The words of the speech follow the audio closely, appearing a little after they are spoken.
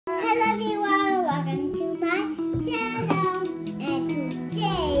Hello everyone, welcome to my channel. And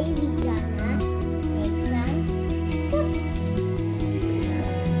today we're gonna make some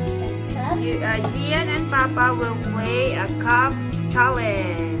cups. Gian and Papa will play a cup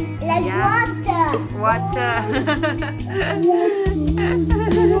challenge. Like Water.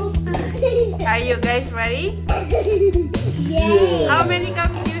 Are you guys ready? Yay! How many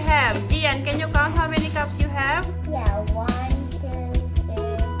cups do you have? Gian, can you count how many cups you have? Yeah, 1, 2, 3,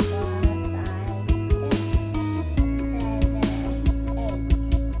 4, 5, 6, 7,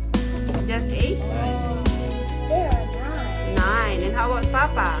 8. Just 8? There are 9. 9. And how about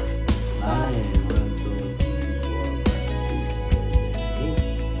Papa? 9.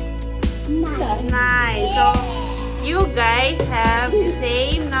 9. So you guys have the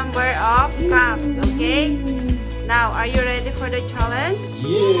same number of cups, okay? Now, are you ready for the challenge?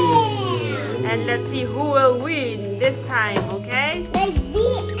 Yeah! And let's see who will win this time, okay? Like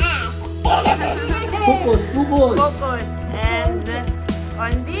BS. Focus, focus! Focus. And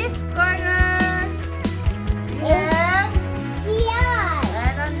on this corner, we have... Gian.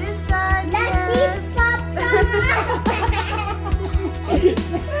 And on this side, we Lucky have... Papa.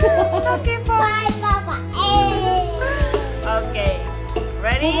 Okay, Papa. Bye, Papa. Hey. Okay.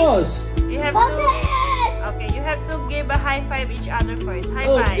 Ready? Focus! You have Focus. to... Okay, you have to give a high five each other first. High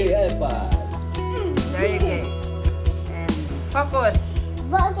five. Okay, high five. There you go. And focus.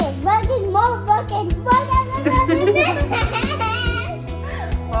 Focus, more focus.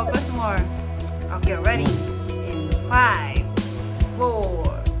 Focus more. Okay, ready? In 5,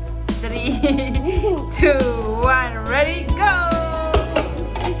 4, 3, 2, 1. Ready? Go!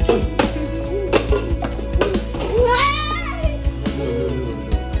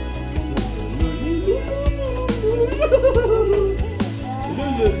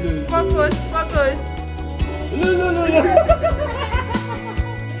 Focus, focus.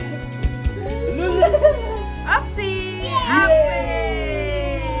 Upsy! Upsy!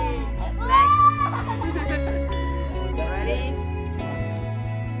 Ready?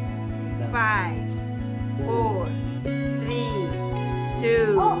 5, 4, 3,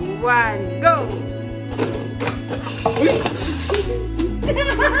 2, 1, go!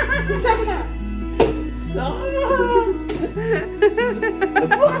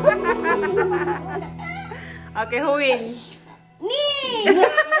 Okay, who wins? Me!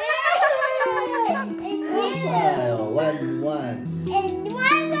 One.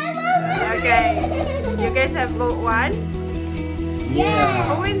 Okay, you guys have vote 1? Yeah.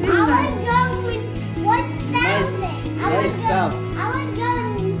 Who wins this I time? would go with 1,000. Nice cup. I would go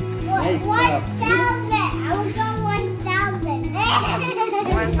Nice 1,000. cup. I would go 1,000.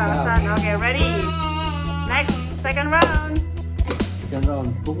 1,000. Okay, ready? Next, second round. Second round,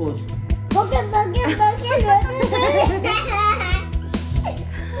 focus. Focus.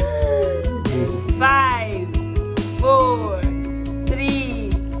 5, 4, 3,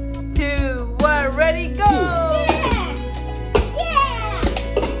 2, 1. Ready? Go!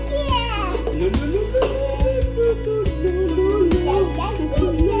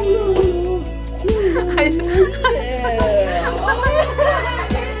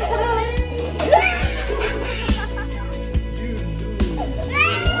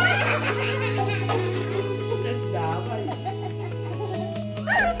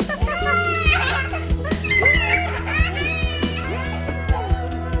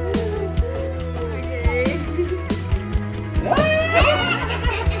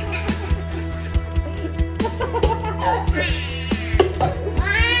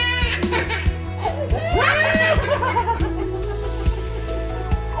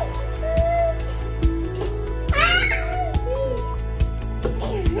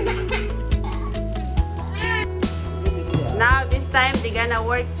 Now this time they're gonna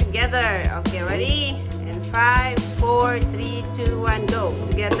work together. Okay, ready? And 5, 4, 3, 2, 1, go.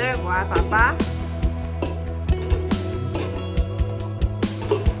 Together. One, Papa.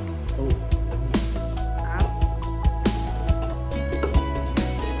 Up.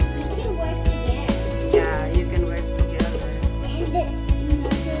 Yeah, you can work together.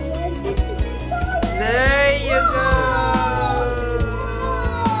 There you go.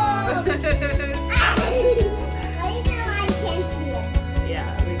 Yeah,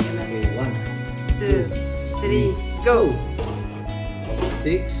 we're gonna Okay, 1, 2, 3, go.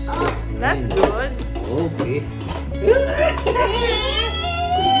 6, That's 9. good. Okay. Yay.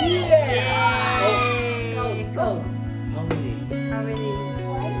 Count. How many? How many?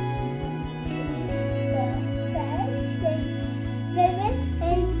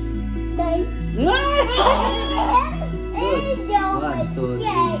 1, 2,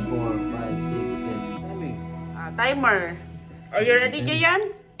 3, 4, 5, 6, 7. Timing. Timer. Are you ready,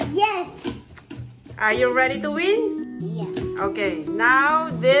 Jayan? Yes. Are you ready to win? Yeah. Okay, now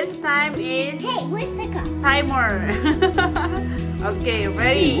this time is Hey, where's the cup? timer. Okay,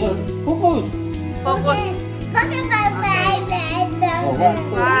 ready? Focus. Focus. Okay, bye. Oh, 1,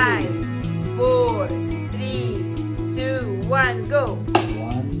 2, 5, 4, 3, 2, 1, go.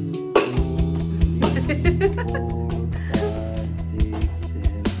 1, 2, 3, 4, 5,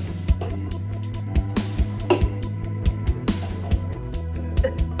 6, 7, 8, 9,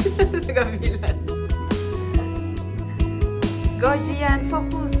 10, 11. Kabilan. Go, Gian.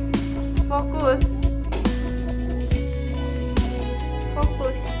 Focus. Focus.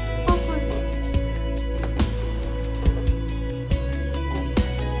 Focus. Focus.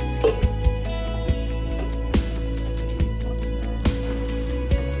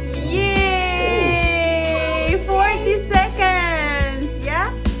 Yay! 40 seconds.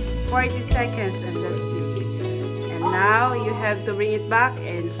 Yeah? 40 seconds. And that's it. And now you have to bring it back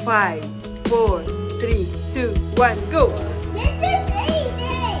in 5, 4, 3, 2, 1, go! This is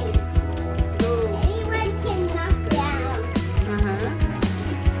easy. Go! Anyone can knock down.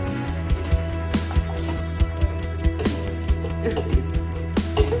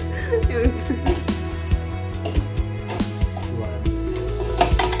 Yung 6.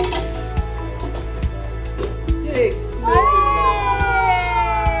 Yay!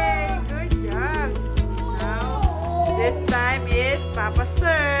 Good job! Now, this time is Papa's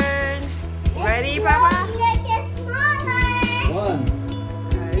turn. Ready, Papa? Make it smaller.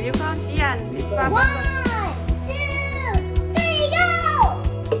 1. You count, Gian. It's Papa's 1, turn. 2, 3, go.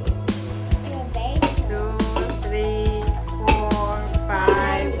 You're very 2, 3, 4,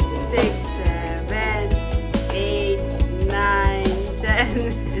 5, 6, 7, 8, 9, 10,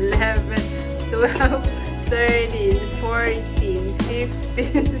 11, 12, 13, 14,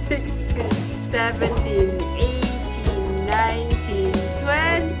 15, 16, 17, 18, 19,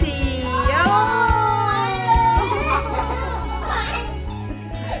 20.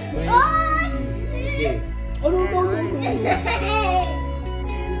 Okay. Oh, no. And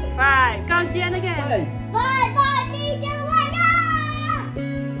 5. Count Gian again. 5, 4, 3, 2, 1, go.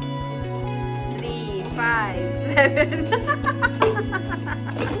 3, 5, 7.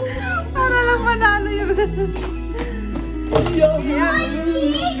 Para lang manalo yung...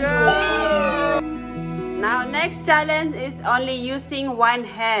 Go! Now, next challenge is only using one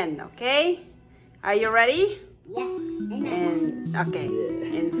hand, okay? Are you ready? Yes. And, okay.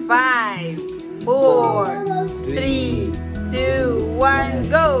 In 5, 4, 3, 2, 1,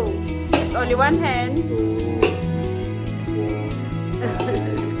 go! It's only one hand. 2,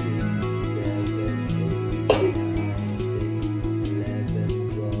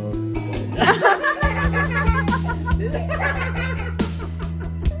 4, 5, 6, 7,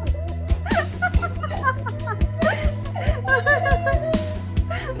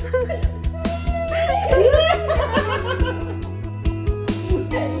 8, 9,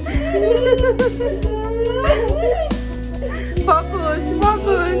 10, 11, Focus,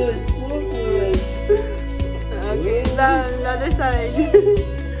 focus. Okay, down the other side.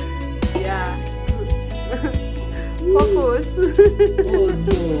 Yeah. Focus. Oh,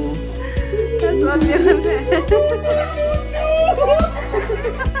 no. That's what you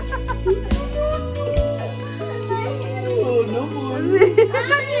Oh, no more.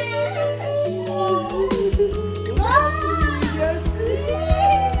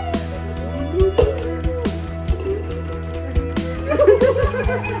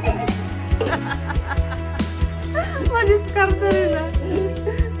 Madiskarte rin ah.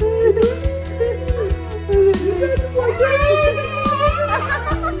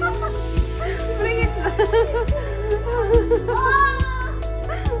 Bring it.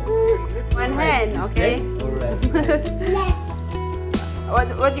 One hand, okay? Alright. Left,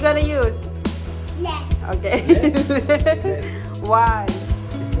 What you gonna use? left. Okay. Left. 1,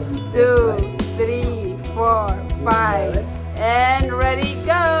 2, 3, 4, 5, and ready,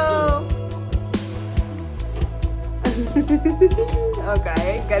 go!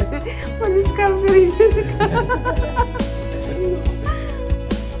 Okay, ganun. Madiskarte rin.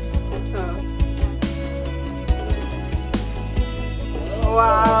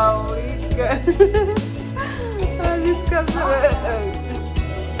 Wow, it's good. Madiskarte rin.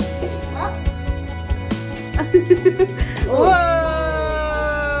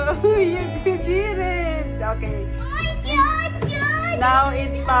 Whoa! You did it! Okay. Now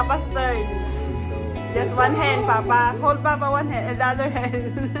it's Papa's turn. Just one hand, Papa. Hold Papa one hand, the other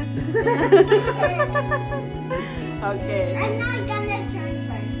hand. Okay. I'm not gonna turn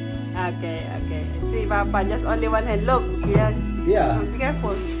first. Okay, okay. See, Papa, just only one hand. Look, Gian. Yeah. Be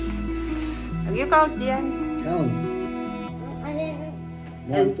careful. You count, Gian. Count.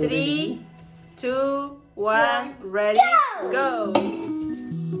 And 3, 2, 1, ready, go! I'm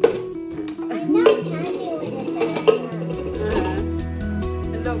not counting with the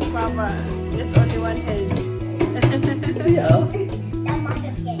sun. Look, Papa, there's only one hand. Yeah. That must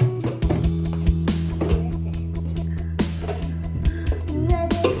have scared.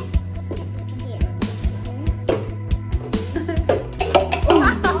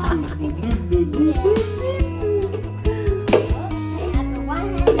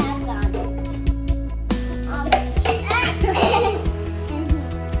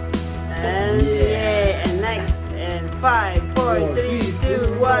 And yeah, and next, and 5, 4, 3,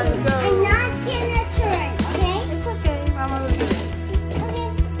 2, 1, I'm go! not gonna turn, okay? It's okay, Mama will do it. Okay,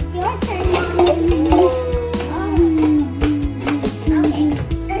 it's your turn, Mommy.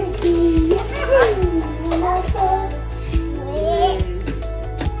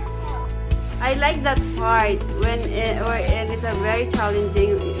 I like that part when it's a very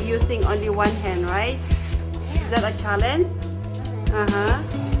challenging using only one hand, right? Is that a challenge? What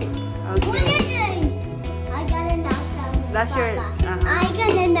Okay. are you doing? I gotta knock down That's your. Papa. I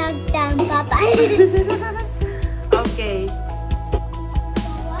gotta knock down Papa. Okay.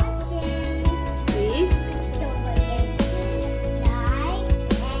 Watching. Please. Don't forget to like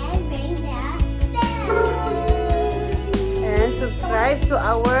and ring that bell. And subscribe to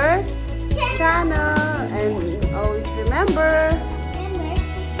our channel. And always remember. Remember,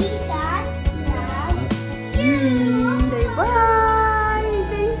 Jesus loves you. Say bye.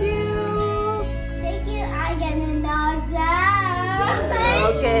 Thank you. Thank you. I gotta knock down.